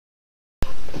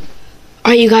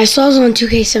Alright, you guys, so I was on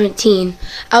 2K17.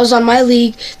 I was on my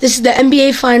league. This is the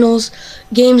NBA Finals,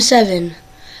 Game 7.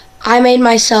 I made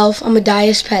myself. I'm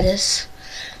Adias.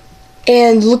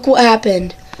 And look what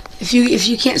happened. If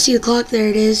you can't see the clock, there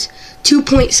it is.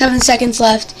 2.7 seconds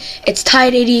left. It's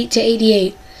tied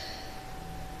 88-88.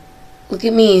 Look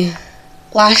at me.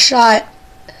 Last shot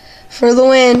for the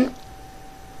win.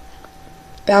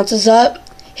 Bounces up,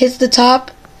 hits the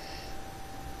top,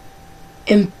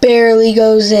 and barely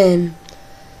goes in.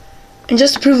 And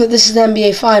just to prove that this is the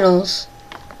NBA Finals,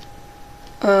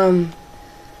 well,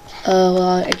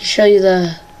 I can show you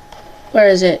the, where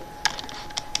is it?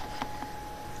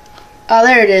 Oh,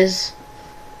 there it is.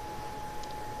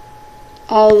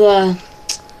 All the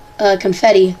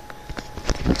confetti.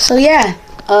 So yeah,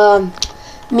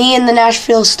 me and the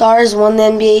Nashville Stars won the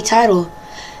NBA title.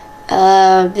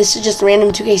 This is just a random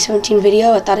 2K17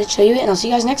 video. I thought I'd show you it, and I'll see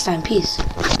you guys next time. Peace.